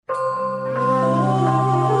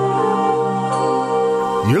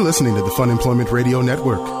You're listening to the Fun Employment Radio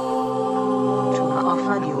Network. The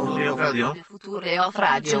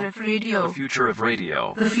future of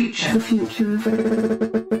radio. The future of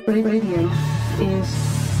radio is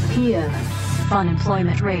here.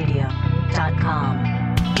 FunemploymentRadio.com.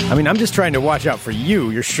 I mean, I'm just trying to watch out for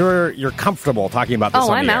you. You're sure you're comfortable talking about this on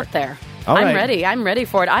the I'm air. out there. All I'm right. ready. I'm ready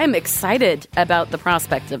for it. I am excited about the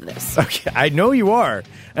prospect of this. Okay, I know you are,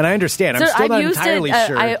 and I understand. I'm still not entirely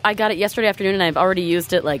sure. I got it yesterday afternoon, and I've already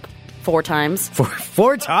used it like 4 times.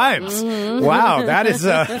 Four times? Mm-hmm. Wow, that is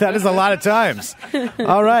a lot of times.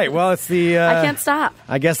 All right, well, it's the... I can't stop.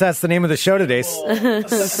 I guess that's the name of the show today.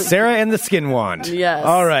 Sarah and the Skin Wand. Yes.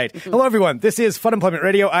 All right. Hello, everyone. This is Fun Employment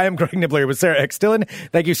Radio. I am Greg Nibbler with Sarah X. Dillon.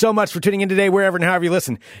 Thank you so much for tuning in today, wherever and however you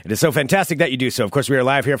listen. It is so fantastic that you do so. Of course, we are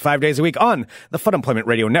live here 5 days a week on the Fun Employment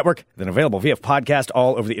Radio Network, then available via podcast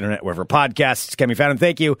all over the internet, wherever podcasts can be found. And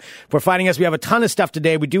thank you for finding us. We have a ton of stuff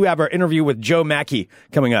today. We do have our interview with Joe Mackey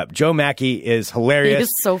coming up. Joe Mackey is hilarious. He is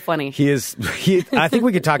so funny. I think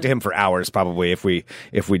we could talk to him for hours probably if we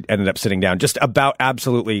ended up sitting down just about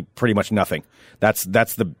absolutely pretty much nothing. That's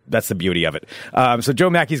the beauty of it. So Joe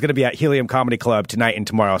Mackey's going to be at Helium Comedy Club tonight and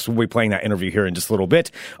tomorrow, so we'll be playing that interview here in just a little bit.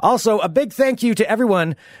 Also, a big thank you to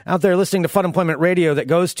everyone out there listening to Fun Employment Radio that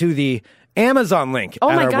goes to the Amazon link at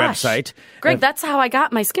our website. Greg, that's how I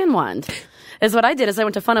got my skin wand. Is what I did is I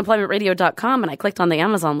went to funemploymentradio.com and I clicked on the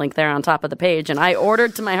Amazon link there on top of the page and I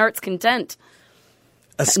ordered to my heart's content.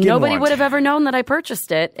 A skin Nobody wand. would have ever known that I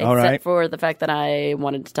purchased it, All except right. for the fact that I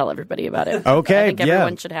wanted to tell everybody about it. Okay, I think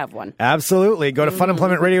everyone should have one. Absolutely. Go to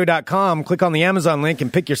funemploymentradio.com, click on the Amazon link,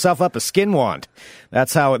 and pick yourself up a skin wand.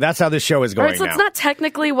 That's how this show is All going right, so now. it's not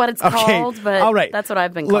technically what it's called, but All right. that's what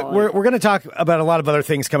I've been Look, calling we're going to talk about a lot of other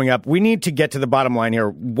things coming up. We need to get to the bottom line here.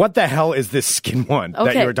 What the hell is this skin wand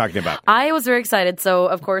that you were talking about? I was very excited, so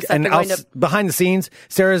of course I've been going to... Behind the scenes,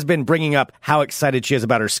 Sarah's been bringing up how excited she is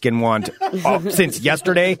about her skin wand since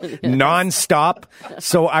yesterday, nonstop.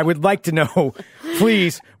 So I would like to know,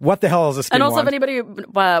 please, what the hell is a skin And also, wand? if anybody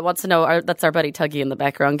wants to know, that's our buddy Tuggy in the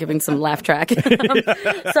background giving some laugh track.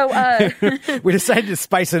 We decided to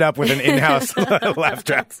spice it up with an in-house laugh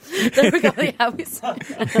track. There we go. Yeah,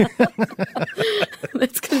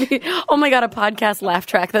 it's going to be, oh my God, a podcast laugh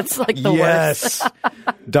track. That's like the worst. Yes.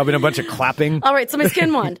 Dubbing a bunch of clapping. All right, so my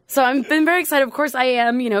skin wand. So I've been very excited. Of course, I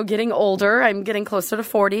am, getting older. I'm getting closer to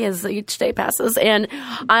 40 as each day passes. And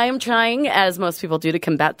I'm trying, as most people do, to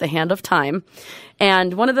combat the hand of time.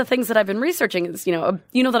 And one of the things that I've been researching is, that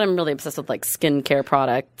I'm really obsessed with like skincare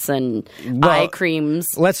products and eye creams.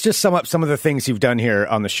 Let's just sum up some of the things you've done here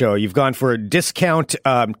on the show. You've gone for a discount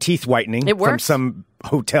teeth whitening from some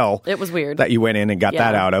hotel. It was weird. That you went in and got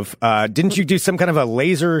that out of. Didn't you do some kind of a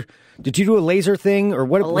laser? Did you do a laser thing or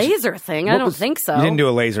what? A laser thing? I don't think so. You didn't do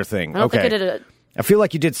a laser thing. I don't think I did it. I feel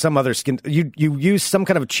like you did some other skin. You used some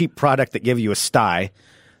kind of a cheap product that gave you a sty.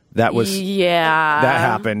 That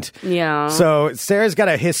happened. Yeah. So Sarah's got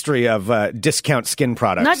a history of discount skin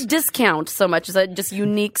products. Not discount so much as just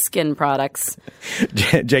unique skin products.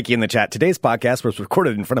 Jakey in the chat. Today's podcast was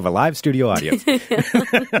recorded in front of a live studio audience.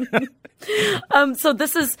 So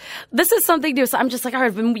this is something new. So I'm just like, all right,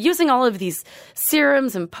 I've been using all of these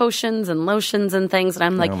serums and potions and lotions and things, and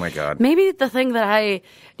I'm like, oh my God, maybe the thing that I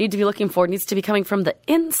need to be looking for needs to be coming from the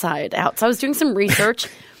inside out. So I was doing some research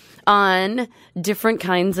on different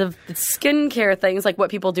kinds of skincare things, like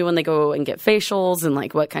what people do when they go and get facials and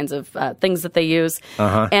like what kinds of things that they use.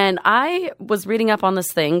 And I was reading up on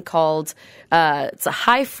this thing called, it's a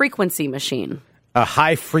high-frequency machine. A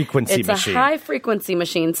high-frequency machine. It's a high-frequency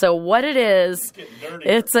machine. So what it is,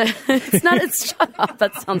 shut up,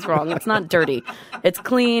 that sounds wrong. It's not dirty. It's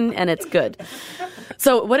clean and it's good.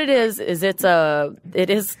 So what it is it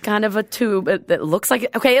is kind of a tube that looks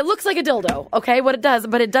like, it looks like a dildo, what it does,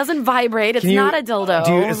 but it doesn't vibrate. It's not a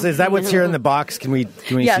dildo. Is that what's here in the box? Can we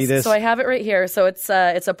see this? Yes, so I have it right here. So it's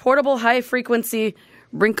a portable high-frequency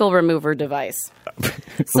wrinkle remover device.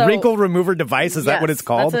 Wrinkle remover device? Is that what it's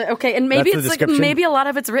called? And maybe it's like maybe a lot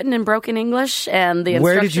of it's written in broken English and the instruction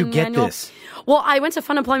Where did you get manual. this? Well, I went to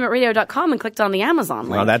funemploymentradio.com and clicked on the Amazon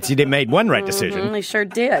link. Well, you made one right decision. I sure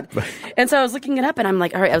did. And so I was looking it up, and I'm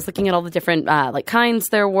like, all right, I was looking at all the different kinds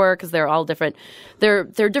there were, because they're all different. There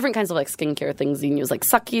are different kinds of like skincare things you can use, like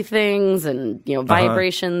sucky things and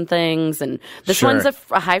vibration things. And this one's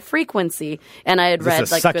a high frequency. And I had read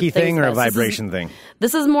is this like a sucky good thing or a this vibration thing?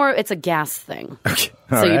 This is more. It's a gas thing. Okay.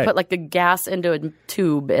 So you put like the gas into a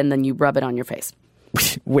tube, and then you rub it on your face.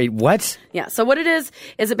 Wait, what? Yeah. So what it is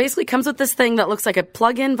it basically comes with this thing that looks like a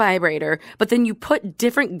plug-in vibrator, but then you put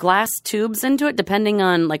different glass tubes into it depending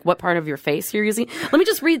on like what part of your face you're using.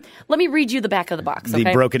 Let me read you the back of the box. Okay?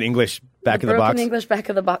 The broken English back of the box? Broken English back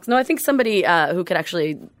of the box. No, I think somebody who could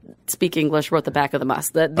actually speak English wrote the back of the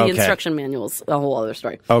box. The instruction manual's a whole other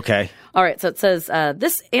story. Okay. All right. So it says,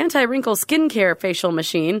 this anti-wrinkle skincare facial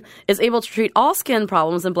machine is able to treat all skin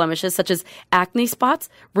problems and blemishes such as acne spots,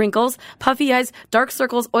 wrinkles, puffy eyes, dark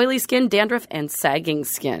circles, oily skin, dandruff, and sagging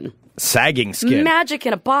skin. Sagging skin. Magic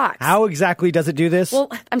in a box. How exactly does it do this? Well,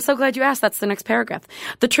 I'm so glad you asked. That's the next paragraph.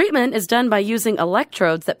 The treatment is done by using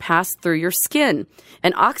electrodes that pass through your skin.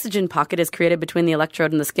 An oxygen pocket is created between the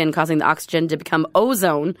electrode and the skin, causing the oxygen to become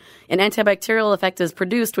ozone. An antibacterial effect is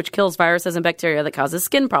produced, which kills viruses and bacteria that causes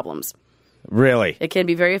skin problems. Really? It can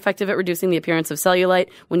be very effective at reducing the appearance of cellulite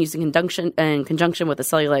when used in conjunction with a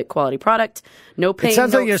cellulite quality product. No pain. It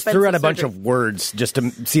sounds like you just threw out a expensive bunch surgery. of words just to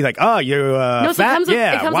see, like, oh, you're No, so it fat? comes with-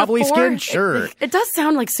 Yeah. it comes with Wobbly four- skin? Sure. It does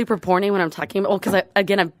sound like super porny when I'm talking about. Well, because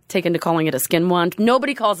I've taken to calling it a skin wand.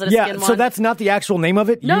 Nobody calls it a skin wand. So that's not the actual name of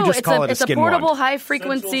it? No, you just it's call a it a it's a skin portable wand. high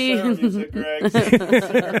frequency. It's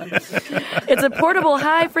It's a portable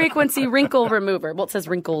high frequency wrinkle remover. Well, it says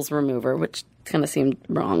wrinkles remover, which kind of seemed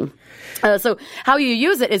wrong. So how you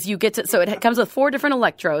use it is you get to. So it comes with 4 different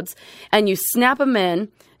electrodes, and you snap them in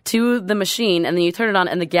to the machine, and then you turn it on,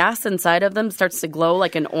 and the gas inside of them starts to glow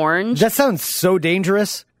like an orange. That sounds so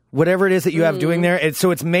dangerous. Whatever it is that you have doing there.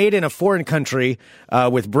 So it's made in a foreign country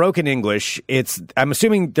with broken English. I'm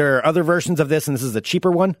assuming there are other versions of this, and this is the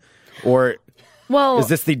cheaper one? Or Well, is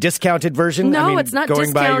this the discounted version? No, I mean, it's not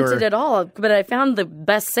going by discounted your... at all. But I found the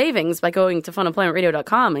best savings by going to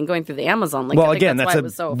funemploymentradio.com and going through the Amazon link. Well, I think again, why that's it a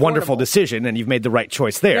was so wonderful affordable. decision, and you've made the right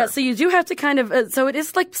choice there. Yeah, so you do have to kind of. So it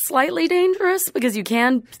is like slightly dangerous because you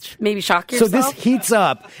can maybe shock So yourself. this heats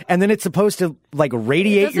up, and then it's supposed to like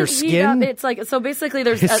radiate It your doesn't heat skin. up. It's like so. Basically,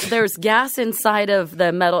 there's gas inside of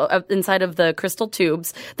the metal, inside of the crystal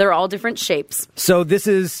tubes. They're all different shapes. So this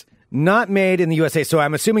is not made in the USA. So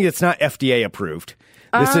I'm assuming it's not FDA approved.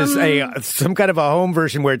 This is some kind of a home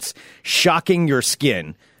version where it's shocking your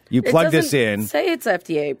skin. You plug this in. Say it's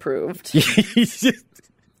FDA approved.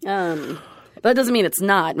 That doesn't mean it's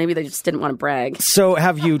not. Maybe they just didn't want to brag. So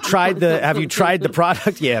have you tried the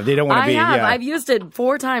product? Yeah, they don't want to be. I have. Yeah. I've used it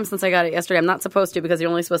 4 times since I got it yesterday. I'm not supposed to because you're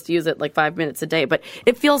only supposed to use it like 5 minutes a day. But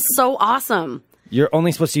it feels so awesome. You're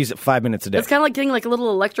only supposed to use it 5 minutes a day. It's kind of like getting like little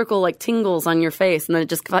electrical like tingles on your face, and then it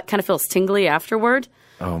just kind of feels tingly afterward,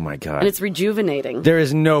 Oh my god! and it's rejuvenating. There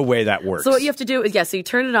is no way that works. So what you have to do is, so you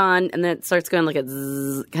turn it on, and then it starts going like a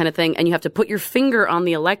zzz kind of thing, and you have to put your finger on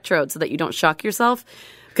the electrode so that you don't shock yourself,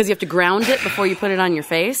 because you have to ground it before you put it on your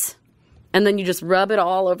face. And then you just rub it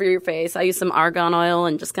all over your face. I use some argan oil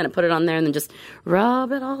and just kind of put it on there, and then just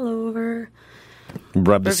rub it all over.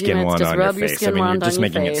 Rub the For a few skin minutes, wand just on your rub your face. skin I mean, you're wand just on your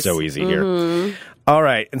making it face. so easy here. All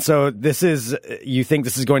right, and so this is. You think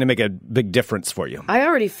this is going to make a big difference for you? I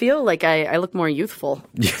already feel like I look more youthful.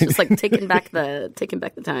 It's just like taking back the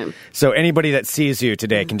time. So anybody that sees you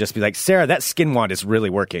today can just be like, Sarah, that skin wand is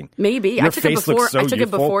really working. Maybe Your I took face looks so I took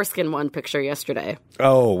youthful. a before skin one picture yesterday.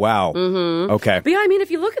 Oh wow. Mm-hmm. Okay. But yeah, I mean,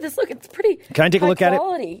 if you look at this, it's pretty. Can I take a high look at it?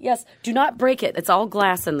 quality. Yes. Do not break it. It's all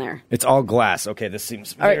glass in there. It's all glass. Okay, this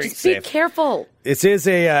seems All very right, just safe. be careful. This is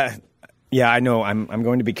a. Yeah, I know. I'm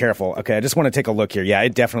going to be careful. Okay, I just want to take a look here. Yeah,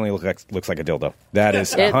 it definitely looks like a dildo. That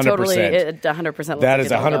is 100%. It 100% looks That like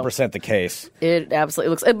is a dildo. 100% the case. It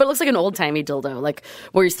absolutely looks, but it looks like an old timey dildo, like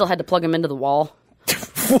where you still had to plug them into the wall.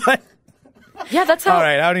 What? Yeah, that's how. All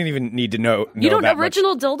right, I don't even need to know. You don't that much.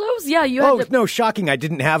 original dildos? Yeah, you had Oh to. no! Shocking! I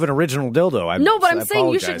didn't have an original dildo. No, but I I'm saying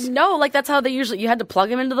you apologize. should know. Like that's how they usually. You had to plug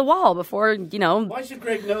them into the wall before. Why should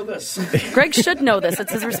Greg know this? Greg should know this.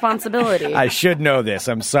 It's his responsibility. I should know this.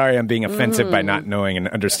 I'm sorry. I'm being offensive Mm. by not knowing and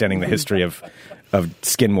understanding the history of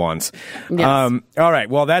skin wands. Yes. All right.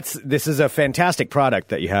 Well, this is a fantastic product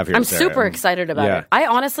that you have here. I'm Sarah. super excited about Yeah. it. I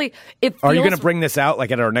honestly, it feels. Are you going to bring this out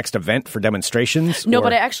like at our next event for demonstrations? No, or-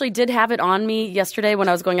 but I actually did have it on me yesterday when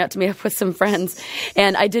I was going out to meet up with some friends,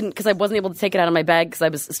 and I didn't because I wasn't able to take it out of my bag because I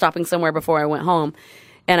was stopping somewhere before I went home.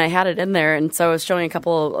 And I had it in there, and so I was showing a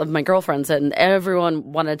couple of my girlfriends, and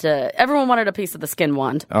everyone wanted a piece of the skin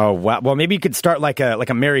wand. Oh wow! Well, maybe you could start like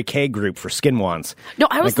a Mary Kay group for skin wands. No,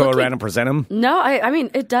 I was like go looking- around and present them. No, I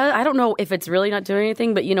mean it does. I don't know if it's really not doing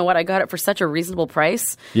anything, but you know what? I got it for such a reasonable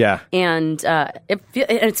price. Yeah. and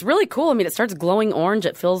it's really cool. I mean, it starts glowing orange.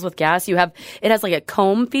 It fills with gas. It has like a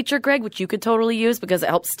comb feature, Greg, which you could totally use because it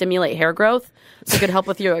helps stimulate hair growth. So it could help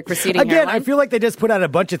with your like receding Again, hairline. I feel like they just put out a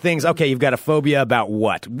bunch of things. Okay, you've got a phobia about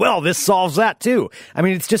what? that. Well, this solves that too. I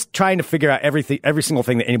mean, it's just trying to figure out every single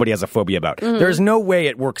thing that anybody has a phobia about. There's no way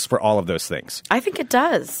it works for all of those things. I think it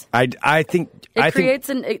does. I think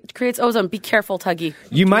It creates ozone. Be careful, Tuggy.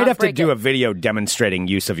 You might have to do a video demonstrating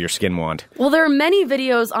use of your skin wand. Well, there are many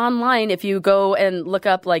videos online if you go and look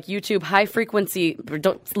up like YouTube high frequency.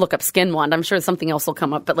 Don't look up skin wand. I'm sure something else will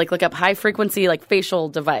come up. But like look up high frequency like facial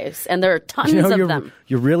device, and there are tons of them.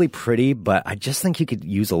 You're really pretty, but I just think you could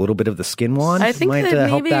use a little bit of the skin wand. I think might that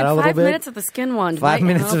help maybe that a little 5 bit. minutes of the skin wand. 5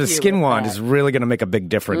 minutes of the the skin wand is really going to make a big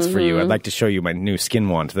difference for you. I'd like to show you my new skin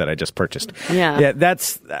wand that I just purchased. Yeah,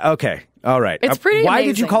 that's okay. All right. It's pretty Why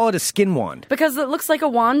amazing. did you call it a skin wand? Because it looks like a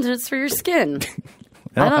wand and it's for your skin.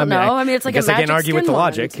 I don't know. I mean, it's like a magic I can't argue with the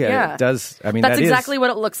logic. Yeah. It does. I mean, that's that exactly what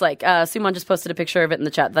it looks like. Suman just posted a picture of it in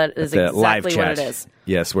the chat. That is exactly live what chat. it is.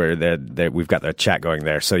 Yes, where we've got the chat going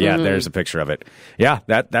there. So yeah, there's a picture of it. Yeah,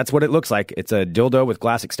 that's what it looks like. It's a dildo with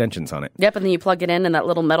glass extensions on it. Yep, and then you plug it in, and that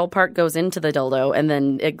little metal part goes into the dildo, and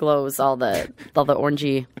then it glows all the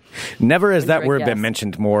orangey. Never has that word been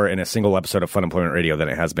mentioned more in a single episode of Fun Employment Radio than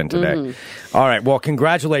it has been today. All right, well,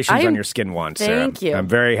 congratulations on your skin wand, Sarah. Thank you. I'm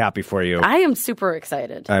very happy for you. I am super excited.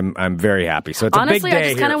 I'm very happy. So it's Honestly, a big day. I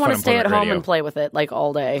just kind of want to stay at home and play with it like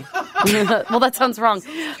all day. Well, that sounds wrong,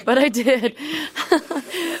 but I did.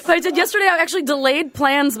 But I did yesterday. I actually delayed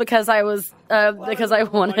plans because I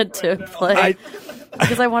wanted to play.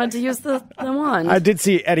 Because I wanted to use the wand. I did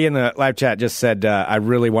see Eddie in the live chat just said, I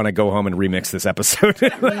really want to go home and remix this episode.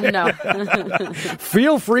 No.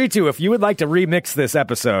 Feel free to, if you would like to remix this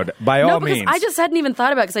episode, by all means. I just hadn't even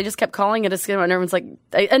thought about it because I just kept calling it a skin wand. And everyone's like,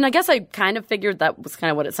 and I guess I kind of figured that was kind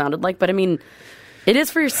of what it sounded like. But I mean, it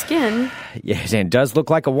is for your skin. Yes, and it does look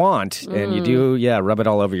like a wand. And you do, rub it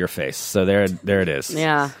all over your face. So there it is.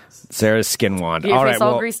 Yeah. Sarah's skin wand. Your all face right,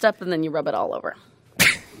 all greased up and then you rub it all over.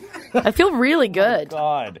 I feel really good. Oh,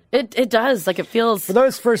 God. It does. Like, it feels... For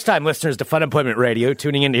those first-time listeners to Fun Employment Radio,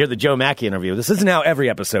 tuning in to hear the Joe Mackey interview, this isn't how every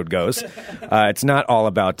episode goes. It's not all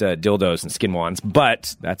about dildos and skin wands,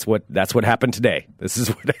 but that's what happened today. This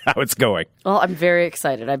is how it's going. Well, I'm very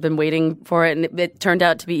excited. I've been waiting for it, and it turned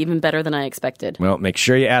out to be even better than I expected. Well, make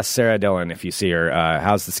sure you ask Sarah Dillon if you see her,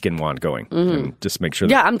 how's the skin wand going? And just make sure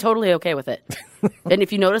Yeah, I'm totally okay with it. And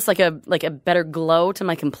if you notice like a better glow to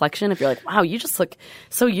my complexion, if you're like, wow, you just look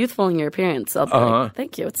so youthful in your appearance, I'll be like,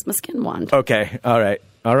 thank you. It's my skin wand. Okay. All right.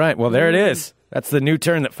 Well, there it is. That's the new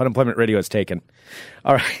turn that Fun Employment Radio has taken.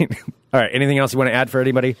 All right. All right. Anything else you want to add for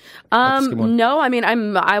anybody? No. I mean,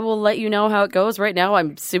 I will let you know how it goes. Right now,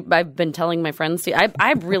 I've been telling my friends.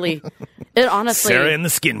 I really, it honestly. Sarah and the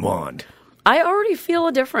skin wand. I already feel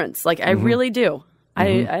a difference. Like I really do.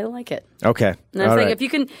 I like it. Okay. And I'm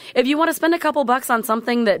saying if you want to spend a couple bucks on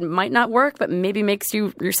something that might not work, but maybe makes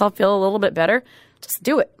yourself feel a little bit better, just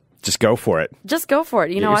do it. Just go for it. Just go for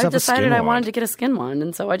it. You know, I yourself a decided skin I wanted wand. to get a skin wand,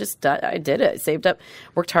 and so I did it. I saved up,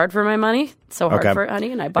 worked hard for my money, so hard for it,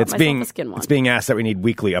 honey, and I bought myself a skin wand. It's being asked that we need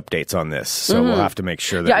weekly updates on this, so we'll have to make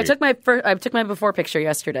sure that. Yeah, I took my before picture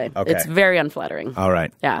yesterday. Okay. It's very unflattering. All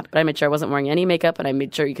right. Yeah, but I made sure I wasn't wearing any makeup, and I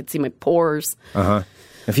made sure you could see my pores.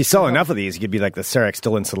 If you sell enough of these, you could be like the Sarah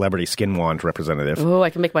Dillon celebrity skin wand representative. Oh,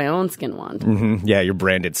 I can make my own skin wand. Yeah, your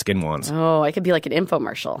branded skin wands. Oh, I could be like an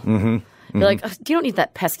infomercial. You're like, you don't need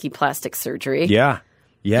that pesky plastic surgery. Yeah.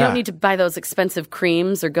 You don't need to buy those expensive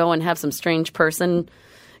creams or go and have some strange person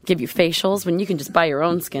give you facials when you can just buy your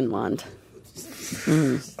own skin wand.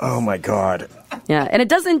 Oh my God. Yeah, and it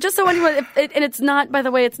doesn't. Just so anyone, and it's not. By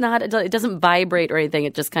the way, it's not. It doesn't vibrate or anything.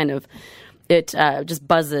 It just kind of, just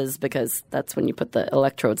buzzes because that's when you put the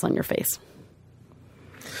electrodes on your face.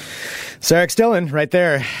 Sarah Dillon, right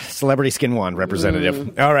there, celebrity skin wand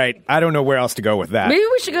representative. All right, I don't know where else to go with that. Maybe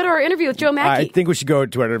we should go to our interview with Joe Mackey. I think we should go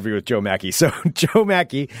to our interview with Joe Mackey. So Joe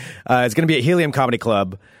Mackey is going to be at Helium Comedy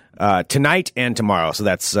Club tonight and tomorrow. So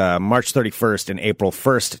that's March 31st and April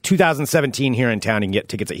 1st, 2017 here in town. You can get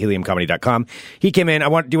tickets at heliumcomedy.com. He came in.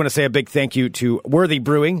 I do want to say a big thank you to Worthy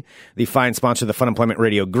Brewing, the fine sponsor of the Fun Employment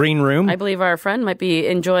Radio Green Room. I believe our friend might be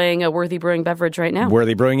enjoying a Worthy Brewing beverage right now.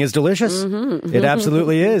 Worthy Brewing is delicious. It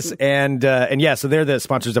absolutely is. And yeah, so they're the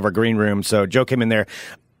sponsors of our Green Room. So Joe came in there.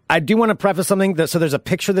 I do want to preface something. So there's a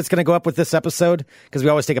picture that's going to go up with this episode because we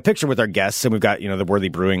always take a picture with our guests, and we've got the Worthy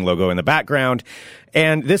Brewing logo in the background.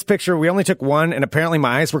 And this picture, we only took one, and apparently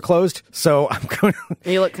my eyes were closed. So I'm going.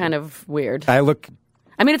 You look kind of weird. I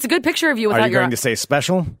mean, it's a good picture of you without Are you going to say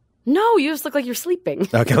special? No, you just look like you're sleeping.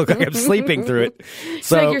 Okay, look like I'm sleeping through it.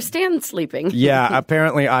 So like you're stand sleeping. Yeah,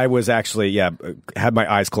 apparently I was actually, had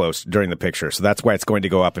my eyes closed during the picture. So that's why it's going to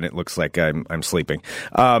go up and it looks like I'm sleeping.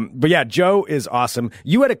 But yeah, Joe is awesome.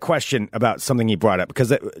 You had a question about something he brought up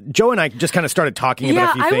because Joe and I just kind of started talking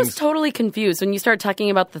about a few things. Yeah, I was totally confused when you started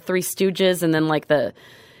talking about the Three Stooges and then like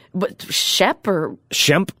Shep or...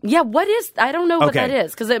 Shemp? Yeah, what is... I don't know what that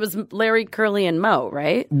is, because it was Larry, Curly, and Moe,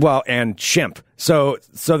 right? Well, and Shemp. So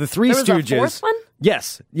the Three Stooges... There was a fourth one?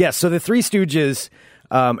 Yes. So the Three Stooges...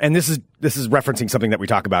 and this is referencing something that we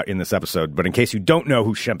talk about in this episode, but in case you don't know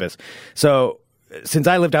who Shemp is. So since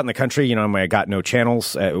I lived out in the country, I got no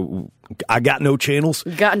channels. I got no channels.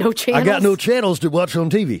 Got no channels? I got no channels to watch on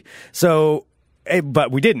TV. So...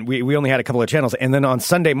 But we didn't. We only had a couple of channels. And then on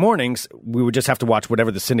Sunday mornings, we would just have to watch whatever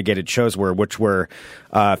the syndicated shows were, which were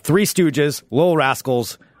Three Stooges, Little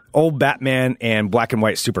Rascals, Old Batman, and Black and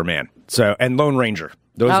White Superman. And Lone Ranger.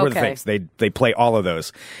 Those were the things. They play all of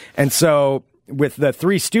those. And so with the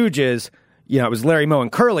Three Stooges, it was Larry, Moe,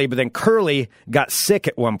 and Curly, but then Curly got sick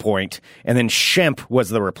at one point, and then Shemp was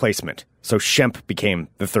the replacement. So Shemp became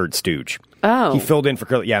the third Stooge. Oh. He filled in for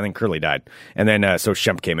Curly. Yeah, and then Curly died. And then so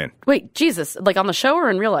Shemp came in. Wait, Jesus. Like on the show or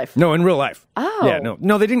in real life? No, in real life. Oh. Yeah,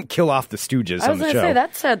 no, they didn't kill off the Stooges on the show. I was going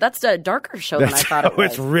to say, that's a darker show than I thought it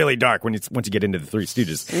was. It's really dark once you get into the Three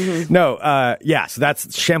Stooges. Mm-hmm. No, so that's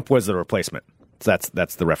Shemp was the replacement. So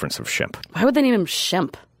that's the reference of Shemp. Why would they name him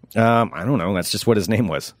Shemp? I don't know. That's just what his name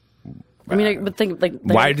was. I mean, I would think like...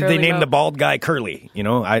 Why did they name the bald guy Curly?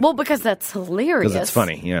 Well, because that's hilarious. Because it's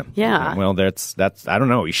funny, yeah. Yeah. Well, that's I don't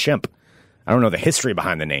know. He's Shemp. I don't know the history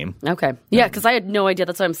behind the name. Okay. Yeah, because I had no idea.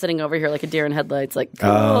 That's why I'm sitting over here like a deer in headlights. Like,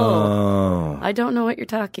 oh. I don't know what you're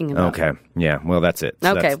talking about. Okay. Yeah, well, that's it.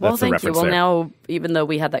 So okay, that's thank you. Well, there. Now, even though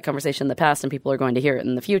we had that conversation in the past and people are going to hear it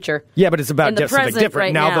in the future. Yeah, but it's about in the something present, different.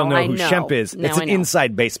 Right now they'll know who I Shemp is. Now it's an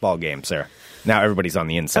inside baseball game, Sarah. Now everybody's on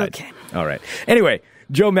the inside. Okay. All right. Anyway,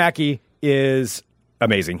 Joe Mackey is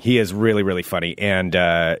amazing. He is really, really funny. And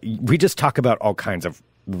we just talk about all kinds of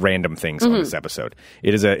random things on this episode.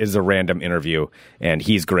 It is a random interview, and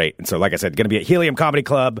he's great. And so, like I said, going to be at Helium Comedy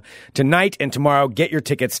Club tonight and tomorrow. Get your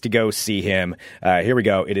tickets to go see him. Here we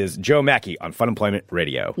go. It is Joe Mackey on Fun Employment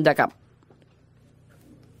Radio. .com.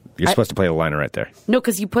 You're supposed to play the liner right there. No,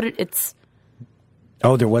 because you put it, it's...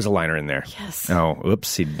 Oh, there was a liner in there. Yes. Oh,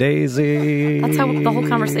 oopsie daisy. That's how the whole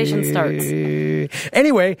conversation starts.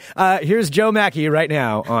 Anyway, here's Joe Mackey right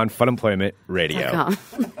now on Fun Employment Radio.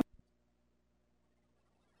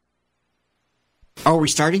 Oh, are we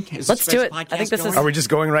starting? Let's do it. I think this is. Are we just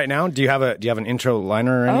going right now? Do you have an intro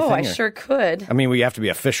liner or anything? Oh, I sure could. I mean, we have to be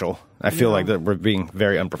official. I feel like that we're being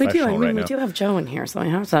very unprofessional right now. We do have Joe in here, so I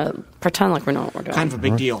have to pretend like we know what we're doing. Kind of a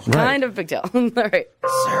big deal. Right. Kind of a big deal. All right.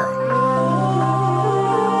 Sir.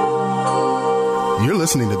 You're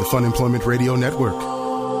listening to the Fun Employment Radio Network.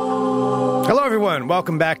 Hello, everyone.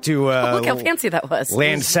 Welcome back to look how fancy that was.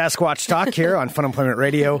 Land Sasquatch Talk here on Fun Employment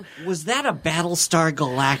Radio. Was that a Battlestar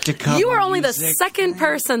Galactica? You are only music? the second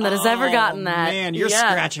person that has ever gotten that. Man, you're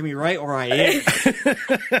scratching me right where I am.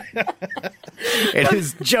 It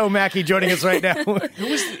is Joe Mackey joining us right now.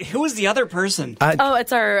 Who was the other person?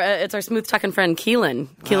 It's our smooth talking friend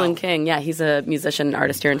Keelan King. Yeah, he's a musician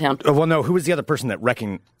artist here in town. Well, no, who was the other person that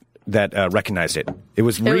recognized it? It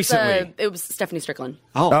was recently. It was Stephanie Strickland.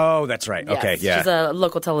 Oh, that's right. Yes, okay, yeah. She's a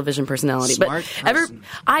local television personality. Smart person.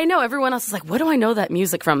 I know everyone else is like, "What do I know that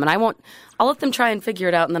music from?" And I'll let them try and figure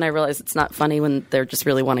it out, and then I realize it's not funny when they're just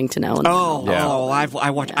really wanting to know.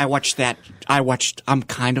 I watched that. I'm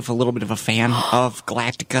kind of a little bit of a fan of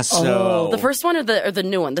Galactica. So the first one or the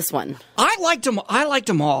new one? This one. I liked them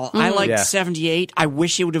all. I liked 78. I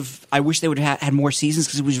wish they would have had more seasons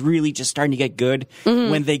because it was really just starting to get good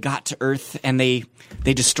when they got to Earth and they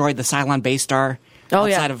destroyed the Cylon base star.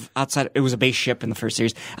 Outside, it was a base ship in the first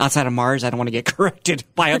series. Outside of Mars, I don't want to get corrected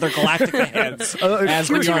by other Galactica heads.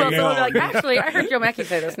 Actually, I heard Joe Mackey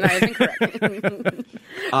say this, and I was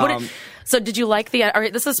incorrect. So did you like the... All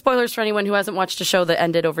right, this is spoilers for anyone who hasn't watched a show that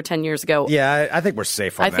ended over 10 years ago. Yeah, I think we're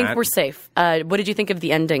safe on that. I think we're safe. What did you think of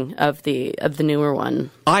the ending of the newer one?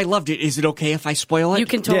 I loved it. Is it okay if I spoil it? You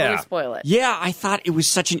can totally spoil it. Yeah, I thought it was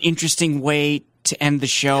such an interesting way to end the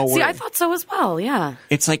show. See, I thought so as well, yeah.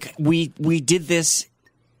 It's like we did this...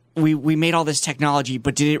 We made all this technology,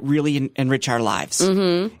 but did it really enrich our lives?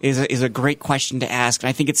 Mm-hmm. Is a great question to ask. And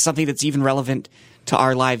I think it's something that's even relevant to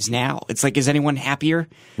our lives now. It's like, is anyone happier?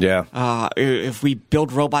 Yeah. If we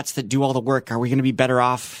build robots that do all the work, are we going to be better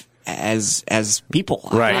off as people?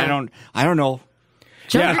 Right. I don't know.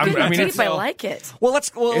 Joe, you're good deep. I like it. Well,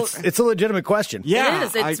 it's a legitimate question. Yeah, it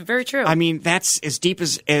is. It's very true. I mean, that's as deep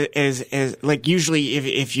as like usually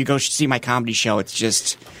if you go see my comedy show, it's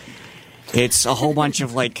just It's a whole bunch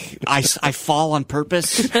of like I fall on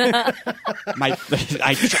purpose. I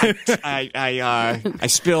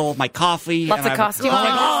spill my coffee. Lots of costume. I'm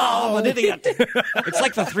like, oh, an idiot. It's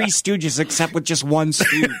like the Three Stooges, except with just one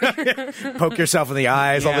stooge. Poke yourself in the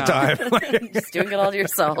eyes all the time. Just doing it all to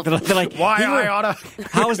yourself. They're like, Why I oughta?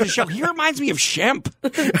 How is the show? He reminds me of Shemp.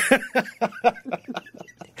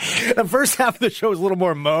 The first half of the show was a little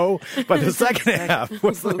more Mo, but the second half,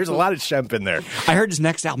 there's a lot of Shemp in there. I heard his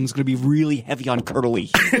next album is going to be really heavy on Curly.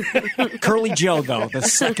 Curly Joe, though, the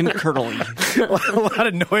second Curly. A lot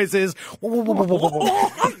of noises. Oh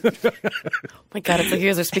my God, it's like you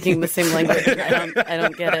guys are speaking the same language. I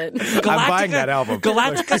don't get it. I'm buying that album.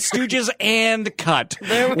 Galactica, Stooges, and Cut.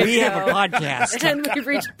 We have a podcast. And we've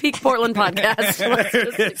reached peak Portland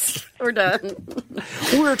podcast. We're done.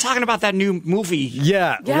 We were talking about that new movie.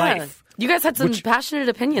 Yeah. Life. You guys had some passionate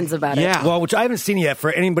opinions about it. Yeah. Well, which I haven't seen yet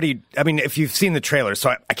for anybody. I mean, if you've seen the trailer,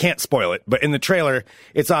 so I can't spoil it, but in the trailer,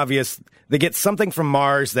 it's obvious they get something from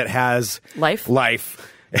Mars that has life.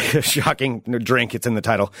 Shocking drink. It's in the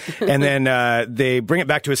title. And then they bring it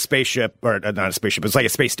back to a spaceship, or not a spaceship, it's like a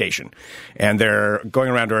space station. And they're going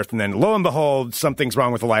around Earth, and then lo and behold, something's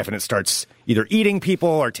wrong with the life, and it starts either eating people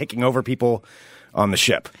or taking over people on the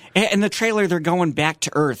ship. In the trailer, they're going back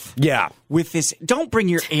to Earth. Yeah. With this, don't bring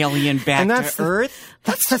your alien back to Earth.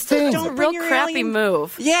 That's the thing. It's a real crappy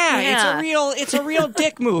move. Yeah, it's a real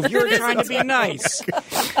dick move. You're trying to be nice,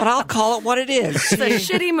 but I'll call it what it is. It's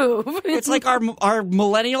a shitty move. It's like our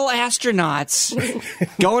millennial astronauts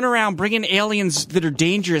going around bringing aliens that are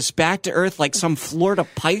dangerous back to Earth like some Florida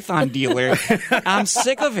Python dealer. I'm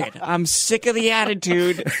sick of it. I'm sick of the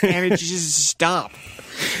attitude, and it just stop.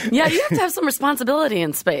 Yeah, you have to have some responsibility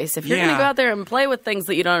in space. If you're going to go out there and play with things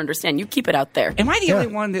that you don't understand, you keep it out there. Am I the only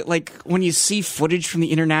one that, like, when you see footage from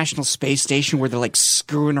the International Space Station where they're, like,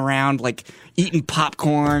 screwing around, like, eating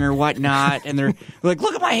popcorn or whatnot, and they're like,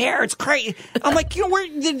 look at my hair, it's crazy. I'm like,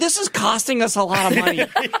 this is costing us a lot of money.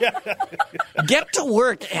 Get to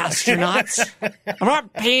work, astronauts. I'm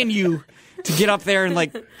not paying you to get up there and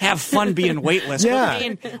like have fun being weightless.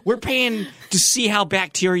 Yeah. We're paying to see how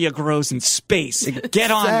bacteria grows in space. Get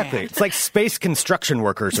on that. It's like space construction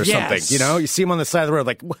workers or something. You know, you see them on the side of the road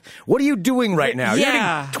like, what are you doing right now?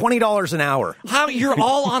 Yeah. You're getting $20 an hour. How, you're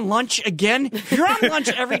all on lunch again? You're on lunch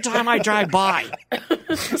every time I drive by.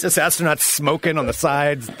 It's just astronauts smoking on the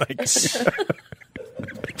sides. Like...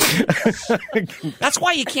 That's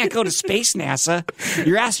why you can't go to space, NASA.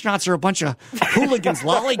 Your astronauts are a bunch of hooligans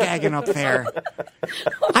lollygagging up there.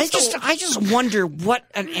 I just wonder what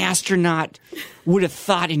an astronaut would have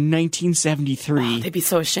thought in 1973. Oh, they'd be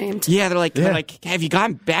so ashamed. Yeah, they're like, have you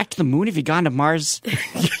gone back to the moon? Have you gone to Mars?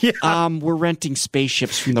 We're renting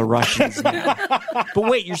spaceships from the Russians now. But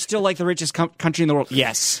wait, you're still like the richest country in the world?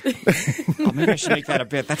 Yes. Maybe I should make that a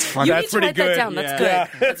bit. That's funny. You That's need to pretty write good. that down. That's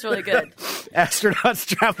good. That's really good. Astronauts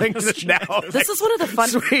traveling to the now. This is one of the fun.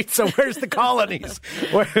 Sweet. So where's the colonies?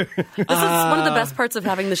 This is one of the best parts of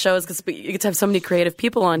having the show is because you get to have so many creative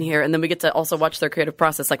people on here, and then we get to also watch their creative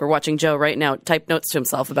process. Like we're watching Joe right now type notes to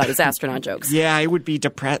himself about his astronaut jokes. Yeah, it would be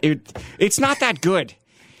depressed. It's not that good.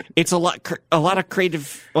 It's a lot of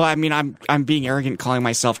creative. Well, I mean, I'm being arrogant calling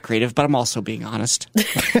myself creative, but I'm also being honest.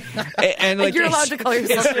 And like, you're allowed to call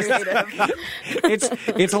yourself creative.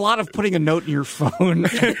 It's a lot of putting a note in your phone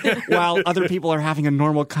while other people are having a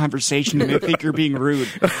normal conversation and they think you're being rude.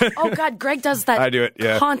 Oh God, Greg does that. I do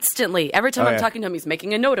it constantly. Every time I'm talking to him, he's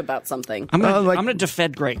making a note about something. I'm gonna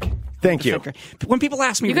defend Greg. Thank you. When people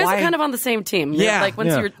ask me you guys why, are kind of on the same team. Yeah, like once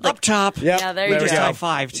you're like, up top. Yep. Yeah, there we you just go.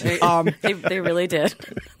 high-fived. They really did.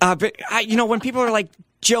 But when people are like,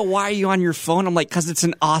 Joe, why are you on your phone? I'm like, because it's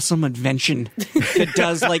an awesome invention that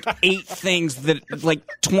does like 8 things that like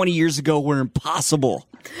 20 years ago were impossible.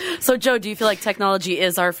 So, Joe, do you feel like technology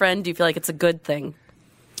is our friend? Do you feel like it's a good thing?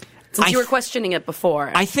 Since you were questioning it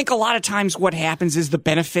before. I think a lot of times what happens is the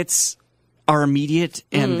benefits are immediate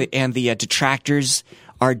and the detractors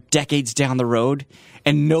are decades down the road,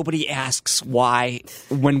 and nobody asks why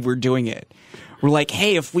when we're doing it. We're like,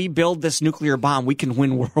 hey, if we build this nuclear bomb, we can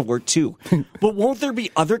win World War II. But won't there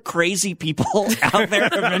be other crazy people out there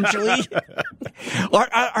eventually?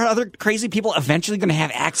 Are other crazy people eventually going to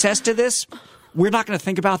have access to this? We're not going to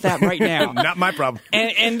think about that right now. Not my problem.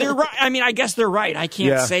 And they're right. I mean, I guess they're right. I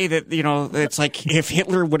can't say that, it's like if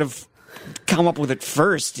Hitler would have come up with it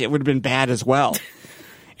first, it would have been bad as well.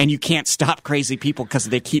 And you can't stop crazy people because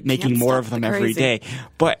they keep making more of them every day.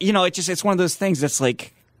 But, it's one of those things that's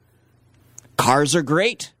like, cars are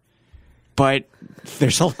great, but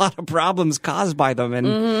there's a lot of problems caused by them,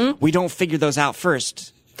 and we don't figure those out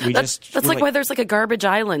first. That's like why there's like a garbage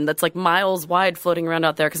island that's like miles wide floating around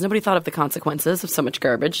out there because nobody thought of the consequences of so much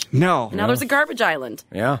garbage. No. And now there's a garbage island.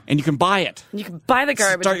 Yeah. And you can buy it. You can buy the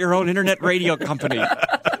garbage. Start your own internet radio company.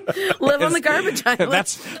 Live on the garbage island.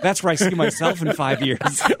 That's where I see myself in 5 years.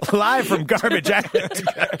 Live from Garbage Island.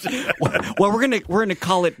 Well, we're gonna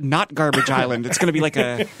call it not Garbage Island. It's gonna be like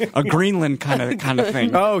a Greenland kind of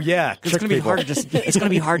thing. Oh yeah, It's gonna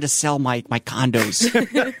be hard to sell my condos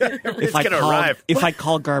if I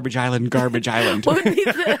call Garbage Island Garbage Island. What would be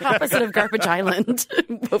the opposite of Garbage Island?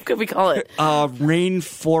 What could we call it?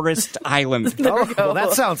 Rainforest Island. Well,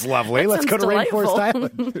 that sounds lovely. Let's go to delightful. Rainforest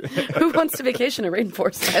Island. Who wants to vacation at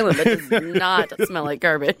Rainforest Island? That does not smell like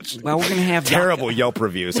garbage. Well, we're gonna have Terrible Yelp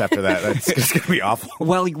reviews after that. It's going to be awful.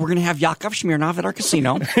 Well, we're gonna have Yakov Smirnov at our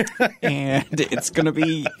casino, and it's gonna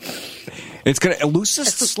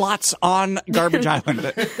loosest slots on Garbage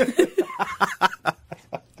Island.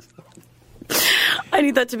 I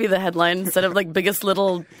need that to be the headline instead of like biggest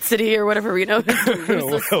little city or whatever we know.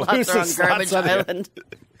 Loosest slots are on Garbage Island.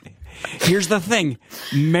 Here's the thing: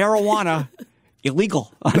 marijuana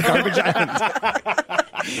illegal on Garbage Island.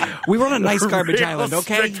 We run a nice Garbage Island,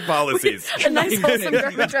 okay? Strict policies. A nice wholesome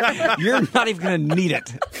Garbage Island. You're not even going to need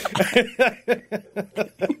it.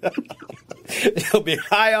 You'll be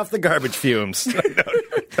high off the garbage fumes.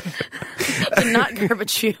 Not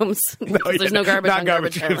garbage fumes. There's no garbage on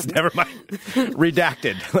Garbage fumes. Island. Never mind.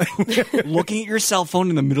 Redacted. Looking at your cell phone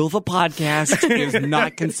in the middle of a podcast is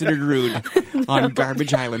not considered rude on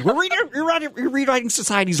Garbage Island. We're rewriting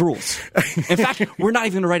society's rules. In fact, we're not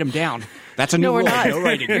even going to write them down. That's a new No, we're rule. not. No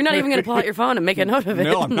writing. You're not even going to pull out your phone and make a note of it.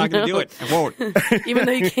 No, I'm not going to do it. I won't. Even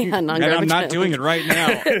though you can on And Garbage I'm not Island. doing it right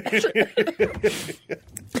now.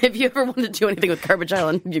 If you ever want to do anything with Garbage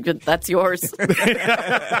Island, that's yours.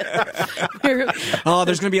 Oh,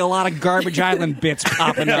 there's going to be a lot of Garbage Island bits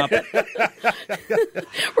popping up. We're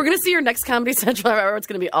going to see your next Comedy Central hour. It's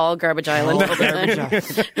going to be all Garbage Island.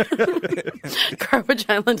 Garbage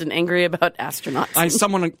Island and angry about astronauts.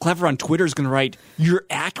 Someone clever on Twitter is going to write, "Your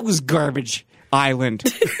act was Garbage Island."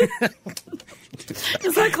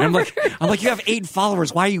 Is that clever? I'm like, you have 8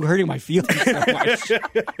 followers. Why are you hurting my feelings so much?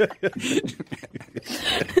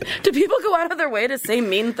 Do people go out of their way to say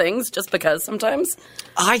mean things just because sometimes?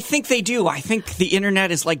 I think they do. I think the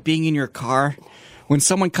internet is like being in your car. When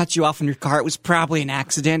someone cuts you off in your car, it was probably an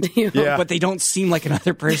accident, Yeah. But they don't seem like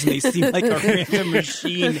another person. They seem like a random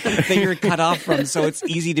machine that you're cut off from, so it's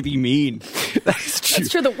easy to be mean. That's true. It's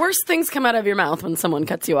true. The worst things come out of your mouth when someone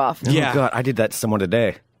cuts you off. Yeah. Oh, God. I did that to someone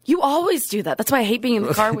today. You always do that. That's why I hate being in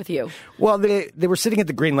the car with you. Well, they were sitting at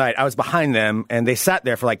the green light. I was behind them, and they sat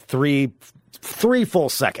there for like three full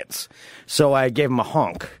seconds. So I gave them a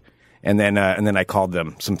honk, and then I called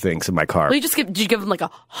them some things in my car. Well, did you give them like a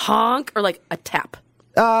honk or like a tap?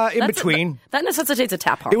 In between. That necessitates a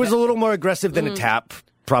tap honk. It was a little more aggressive than a tap,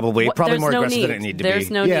 probably. What- Probably there's more no aggressive need. than it needed to There's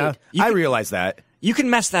be. no yeah, need. I realize that. You can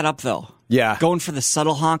mess that up, though. Yeah. Going for the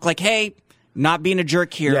subtle honk, like, hey, not being a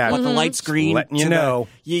jerk here. Yeah. Let the lights green. Letting you to know.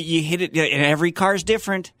 You hit it, and every car's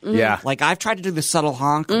different. Yeah. Like, I've tried to do the subtle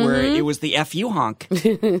honk where it was the FU honk. Oh,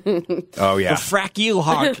 yeah. The frack you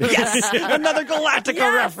honk. Yes! Another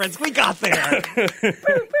Galactica reference. We got there.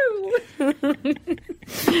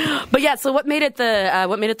 But yeah, so what made it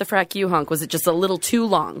the frack you honk? Was it just a little too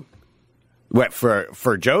long? What, for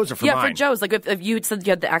Joe's or for mine? Yeah, for Joe's. Like if you said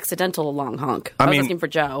you had the accidental long honk. I was mean- asking for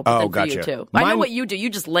Joe, but Oh, then for gotcha. you too. I know Mine- what you do. You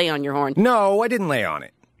just lay on your horn. No, I didn't lay on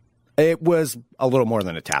it. It was a little more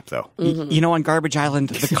than a tap, though. You know, on Garbage Island,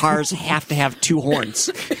 the cars have to have 2 horns.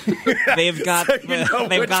 They've got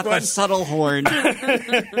the subtle horn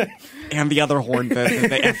and the other horn, the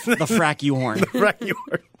frack you horn. Right, you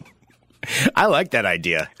were. I like that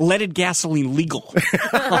idea. Leaded gasoline legal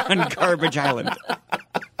on Garbage Island.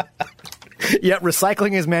 Yeah,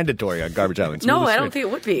 recycling is mandatory on Garbage Island. It's No, really I don't strange. think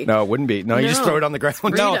it would be. No, it wouldn't be. No, you just No. throw it on the ground.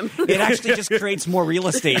 No, Freedom. it actually just creates more real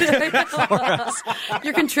estate for us.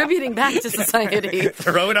 You're contributing back to society.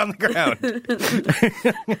 Throw it on the ground.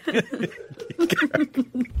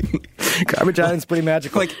 Garbage Island's pretty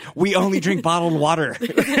magical. Like, we only drink bottled water.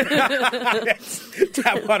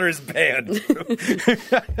 Tap water is banned.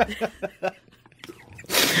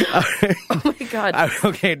 Oh my God.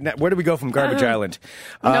 Okay, now, where do we go from Garbage Island?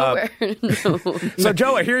 Nowhere. No. So,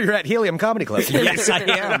 Joe, I hear you're at Helium Comedy Club. Yes, I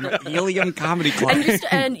am. Helium Comedy Club.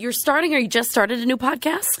 And you're starting, or you just started a new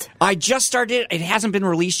podcast? I just started. It hasn't been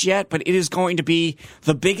released yet, but it is going to be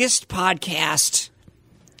the biggest podcast.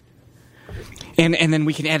 And then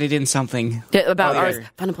we can edit in something. About Oh, yeah. ours,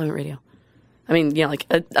 Fun Employment Radio. I mean, you know, like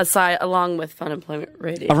aside, along with Fun Employment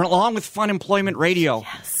Radio. Along with Fun Employment Radio.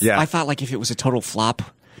 Yeah. I thought, like, if it was a total flop,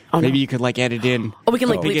 Maybe you could edit in. Oh, we can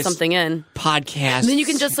bleep something in. Podcast. And then you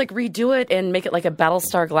can just redo it and make it like a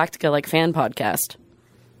Battlestar Galactica fan podcast.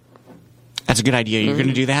 That's a good idea. You're going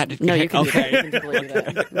to do that? No, you can. Okay. You can totally do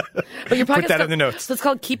that. But your podcast Put that in the notes. So it's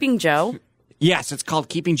called Keeping Joe. Yes, it's called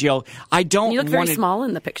Keeping Joe. I don't. You look very small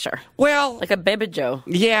in the picture. Well, like a baby Joe.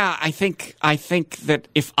 Yeah, I think that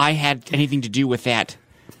if I had anything to do with that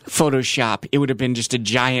Photoshop, it would have been just a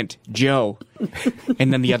giant Joe,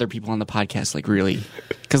 and then the other people on the podcast really,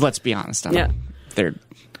 because let's be honest,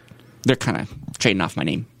 they're kind of trading off my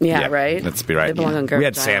name. Yeah, right. Let's be right. They belong on we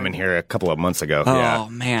had Sam in here a couple of months ago. Oh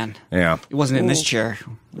man. Yeah. It wasn't in this chair.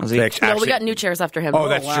 Was he? Actually, no, we got new chairs after him. Oh,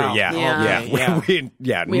 that's wow. true. Yeah.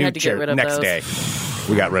 Yeah. We had to get rid of next those. day.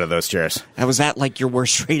 We got rid of those chairs. Was that your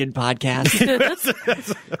worst rated podcast?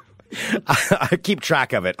 I keep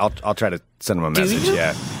track of it. I'll try to send them a message. you?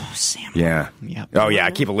 Yeah. Sam. Yeah. Yep. Oh yeah.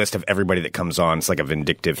 I keep a list of everybody that comes on. It's like a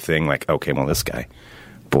vindictive thing. Like, okay, well, this guy.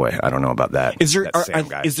 Boy, I don't know about that. Is there That Sam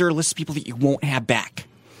guy. is there a list of people that you won't have back?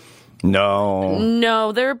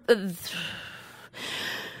 No. There are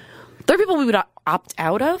people we would opt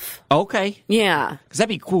out of. Okay. Yeah. Because that'd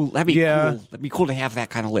be cool. That'd be Yeah. cool. That'd be cool to have that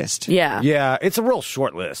kind of list. Yeah. Yeah, it's a real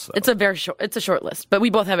short list. Though. It's a very short. It's a short list, but we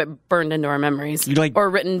both have it burned into our memories, or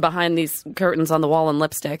written behind these curtains on the wall in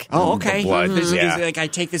lipstick. Oh, okay. The blood, Is it I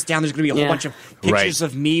take this down. There's going to be a whole bunch of pictures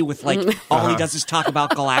of me with all he does is talk about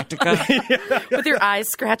Galactica with your eyes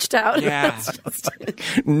scratched out. Yeah.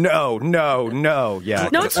 No. Yeah,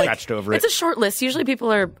 No, it's scratched over It's it. a short list. Usually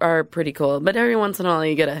people are pretty cool, but every once in a while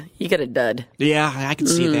you get a dud. Yeah, I can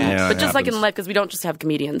see that. Yeah, But it just like in happens. life, because we don't just have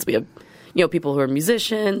comedians, we have people who are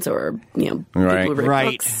musicians or people Right. who write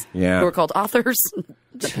Right. books, Yeah. who are called authors,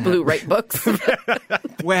 people who write books.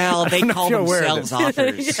 Well, they call you're aware of themselves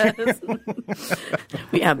authors. Yes.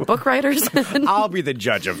 We have book writers. I'll be the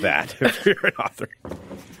judge of that if you're an author.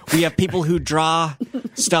 We have people who draw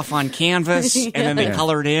stuff on canvas and then they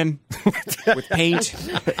color it in with paint.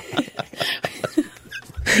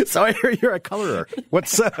 So I hear you're a colorer.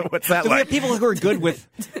 What's that We like? have people who are good with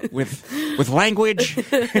language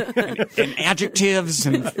and adjectives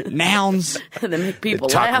and nouns. And they make people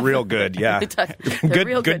Talk laugh. real good, yeah. They're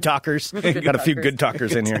real Good talkers. Got a few good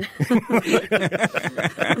talkers in here.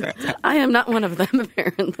 I am not one of them,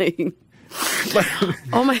 apparently.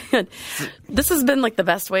 Oh my God. This has been the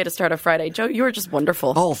best way to start a Friday. Joe, you are just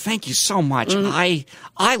wonderful. Oh, thank you so much. I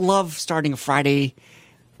love starting a Friday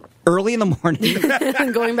early in the morning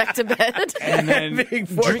And going back to bed. and then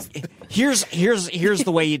here's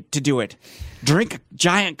the way to do it. Drink a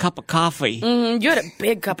giant cup of coffee. You had a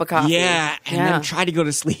big cup of coffee. Yeah, and then try to go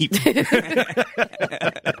to sleep.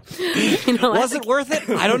 Was it worth it?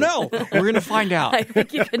 I don't know. We're going to find out. I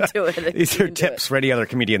think you can do it. These are tips for any other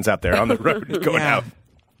comedians out there on the road going out.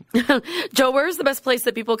 Joe, where's the best place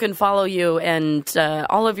that people can follow you and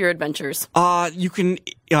all of your adventures? You can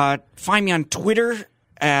find me on Twitter.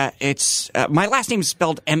 It's my last name is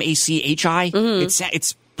spelled Machi.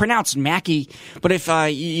 It's pronounced Mackie, but if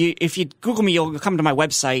you Google me, you'll come to my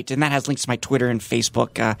website, and that has links to my Twitter and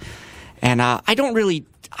Facebook. And I don't really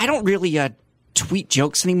tweet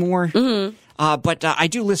jokes anymore. But I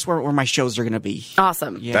do list where my shows are going to be.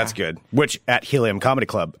 Awesome. Yeah. That's good. Which at Helium Comedy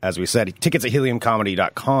Club, as we said, tickets at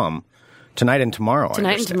heliumcomedy.com tonight and tomorrow.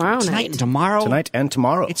 Tonight and tomorrow night. Tonight and tomorrow. Tonight and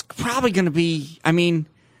tomorrow. It's probably going to be.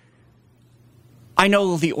 I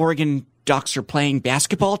know the Oregon Ducks are playing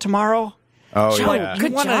basketball tomorrow. Oh, Joe, yeah.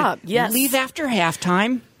 good job. Yes. Leave after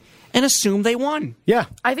halftime and assume they won. Yeah.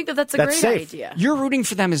 I think that's a That's great safe. idea. Your rooting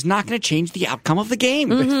for them is not going to change the outcome of the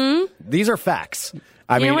game. These are facts.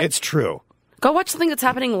 I know mean, what? it's true. Go watch something that's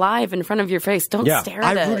happening live in front of your face. Don't Yeah. stare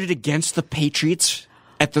at I it. rooted against the Patriots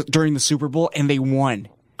during the Super Bowl, and they won.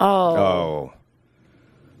 Oh.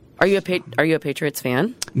 Are you a Patriots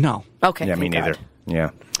fan? No. Okay. Yeah, me thank neither. God. Yeah.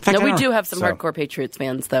 In fact, No, I we don't- do have some So- hardcore Patriots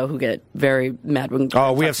fans, though, who get very mad when.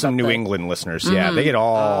 Oh, we have talks some about New the- England listeners. Yeah, they get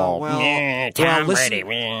all.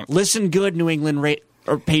 Well, listen good, New England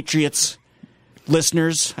or Patriots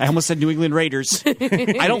listeners. I almost said New England Raiders.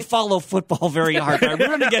 I don't follow football very hard. I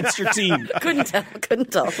root against your team.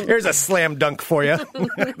 Couldn't tell. Here's a slam dunk for you.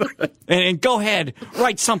 And go ahead,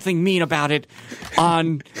 write something mean about it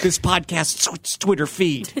on this podcast's Twitter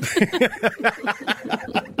feed.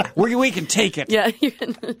 Where we can take it. Yeah,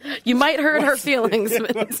 you might hurt her feelings,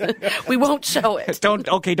 but we won't show it.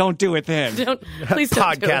 Don't do it then. Please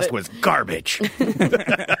don't do Podcast it. was garbage.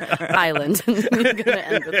 Island. We're going to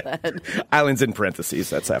end with that. Islands in parentheses.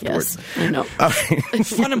 That's afterwards. Yes, I know.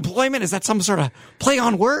 Fun employment? Is that some sort of play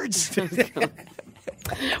on words?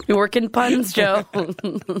 We work in puns, Joe.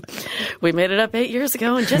 We made it up 8 years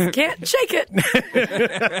ago and just can't shake it.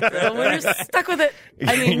 So we're stuck with it.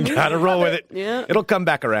 I mean, you gotta roll with it. Yeah. It'll come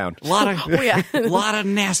back around. A lot of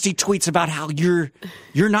nasty tweets about how you're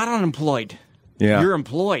not unemployed. Yeah. You're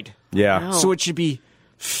employed. Yeah. Wow. So it should be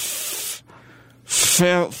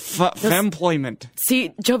employment.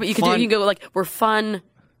 See, Joe, but you could you can go like, we're fun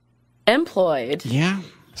employed. Yeah.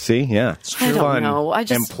 See, yeah. I don't Fun know.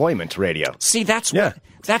 employment radio. See, that's Yeah.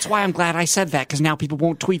 that's why I'm glad I said that, because now people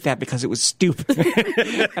won't tweet that because it was stupid.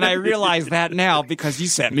 And I realize that now because you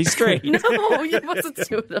set me straight. No, it wasn't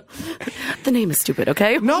stupid. The name is stupid,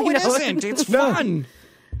 okay? No, You it know? isn't. It's fun.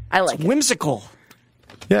 I like it. Whimsical.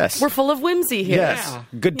 Yes. We're full of whimsy here. yes. Yeah.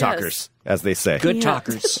 Good Yes. talkers, as they say. Good Yeah.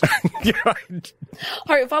 talkers.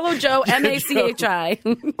 All right, follow Joe, Machi,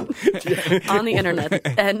 on the internet.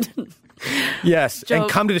 And Yes. Joe- And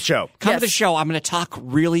come to the show. Come Yes. to the show. I'm going to talk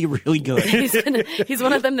really, really good. he's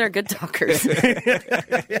one of them. They're good talkers.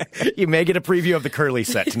 You may get a preview of the Curly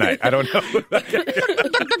set tonight. I don't know.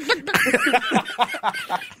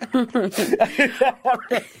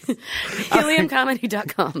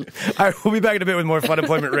 HeliumComedy.com. All right, we'll be back in a bit with more Fun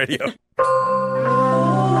Employment Radio.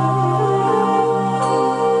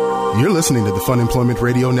 You're listening to the Fun Employment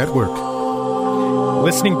Radio Network.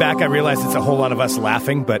 Listening back, I realized it's a whole lot of us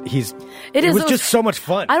laughing, but it was just so much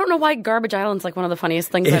fun. I don't know why Garbage Island's like one of the funniest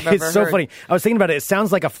things I've ever heard. It's so funny. I was thinking about it. It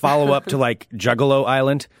sounds like a follow-up to like Juggalo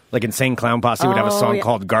Island. Like Insane Clown Posse would have a song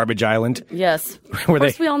called Garbage Island. Yes. Where Of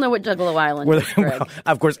course, they- we all know what Juggalo Island Where is, Greg. well,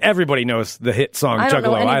 of course, everybody knows the hit song I don't know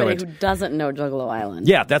Juggalo anybody Island. who doesn't know Juggalo Island.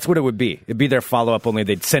 Yeah, that's what it would be. It'd be their follow-up, only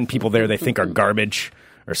they'd send people there they think are garbage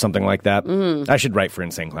or something like that. I should write for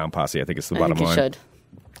Insane Clown Posse. I think it's the I bottom think you line. should.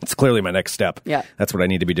 It's clearly my next step. Yeah. That's what I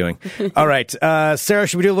need to be doing. All right. Sarah,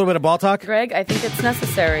 should we do a little bit of ball talk? Greg, I think it's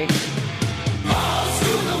necessary.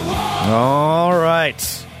 All right.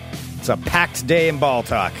 It's a packed day in ball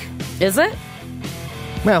talk. Is it?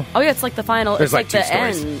 Well, Oh, yeah, it's like the final. There's it's like like two the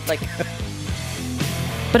stories. end. Like,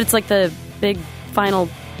 but it's like the big final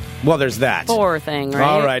well, there's that. four thing, right?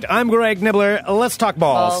 All right. I'm Greg Nibbler. Let's talk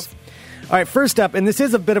balls. Balls. All right. First up, and this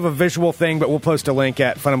is a bit of a visual thing, but we'll post a link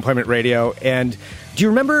at Fun Employment Radio. And do you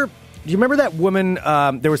remember that woman?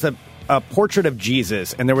 There was a portrait of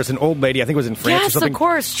Jesus, and there was an old lady, I think it was in France or Yes, of something,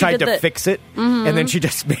 course. She tried did to the- fix it, and then she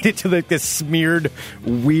just made it to like this smeared,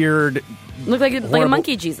 weird. Looked like a horrible-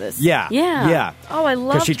 monkey Jesus. Yeah. Yeah. Yeah. Oh, I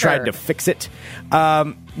love Because she tried to fix it.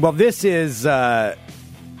 Well, this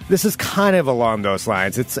is kind of along those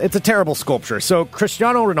lines. It's a terrible sculpture. So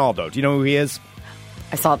Cristiano Ronaldo, do you know who he is?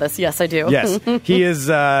 I saw this. Yes, I do. Yes, he is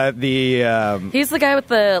the. He's the guy with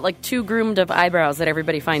the like too groomed of eyebrows that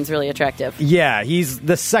everybody finds really attractive. Yeah, he's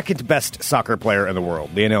the second best soccer player in the world.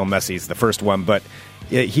 Lionel Messi's the first one, but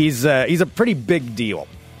he's a pretty big deal.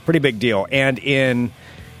 Pretty big deal. And in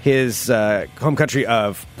his home country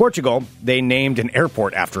of Portugal, they named an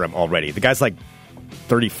airport after him already. The guy's like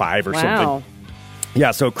 35 or Wow. something.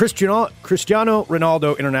 Yeah, so Cristiano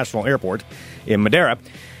Ronaldo International Airport in Madeira.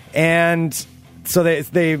 And so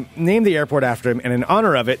they named the airport after him, and in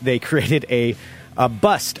honor of it, they created a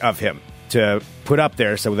bust of him to put up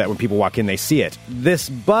there so that when people walk in, they see it. This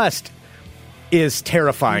bust is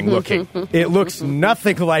terrifying looking. It looks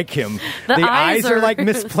nothing like him. The eyes eyes are are- like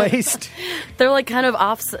misplaced. They're like kind of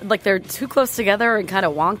off, like they're too close together and kind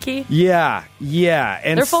of wonky. Yeah.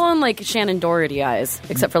 And They're full on like Shannon Doherty eyes,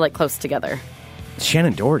 except for like close together.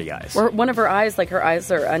 Shannon Doherty eyes. Or one of her eyes, like her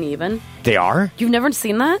eyes are uneven. They are? You've never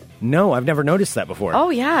seen that? No, I've never noticed that before.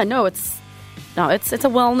 Oh yeah, no, it's a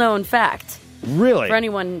well known fact Really? for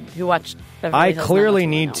anyone who watched. Beverly I Hills clearly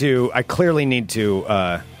 90210. need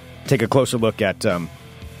to take a closer look at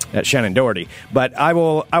Shannon Doherty. But I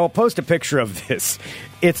will post a picture of this.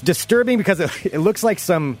 It's disturbing because it looks like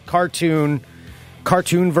some cartoon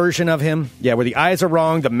version of him. Yeah, where the eyes are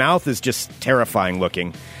wrong, the mouth is just terrifying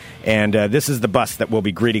looking, and this is the bus that will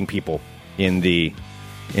be greeting people in the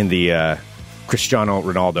Cristiano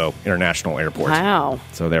Ronaldo International Airport. Wow.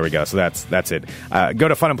 So there we go. So that's it. Go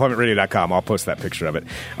to funemploymentradio.com. I'll post that picture of it.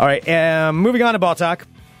 All right. Moving on to ball talk.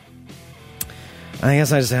 I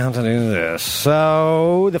guess I just have to do this.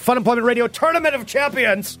 So the Fun Employment Radio Tournament of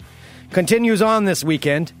Champions continues on this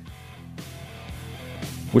weekend,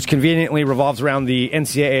 which conveniently revolves around the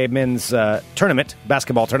NCAA men's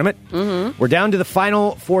basketball tournament. Mm-hmm. We're down to the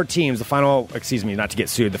final four teams. The final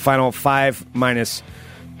 5 minus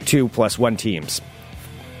 2 plus 1 teams.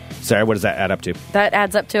 Sorry, what does that add up to? That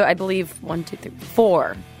adds up to, I believe, 1, 2, 3,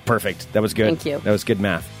 4. Perfect. That was good. Thank you. That was good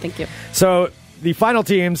math. Thank you. So the final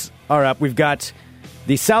teams are up. We've got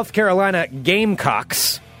the South Carolina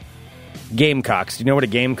Gamecocks. Gamecocks. Do you know what a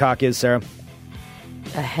gamecock is, Sarah?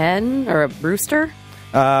 A hen or a rooster?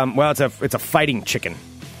 Well, it's a fighting chicken.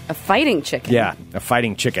 A fighting chicken? Yeah, a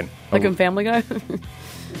fighting chicken. Like in Family Guy?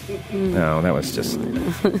 No, that was just...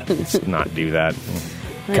 let's not do that.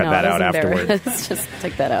 I Cut know, that I out was afterward. embarrassed. Just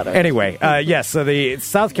take that out. Anyway, yes, so the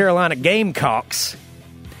South Carolina Gamecocks.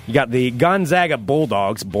 You got the Gonzaga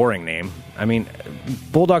Bulldogs. Boring name. I mean,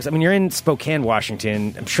 Bulldogs, you're in Spokane,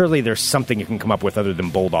 Washington. Surely there's something you can come up with other than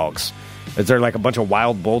Bulldogs. Is there like a bunch of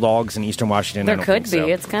wild bulldogs in eastern Washington? There I don't could think be.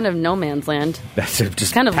 so. It's kind of no man's land. That's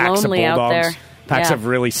just kind of packs lonely of out bulldogs, there. Packs Yeah. of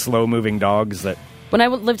really slow-moving dogs that... When I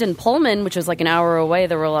lived in Pullman, which was like an hour away,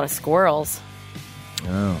 there were a lot of squirrels.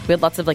 Oh. We had lots of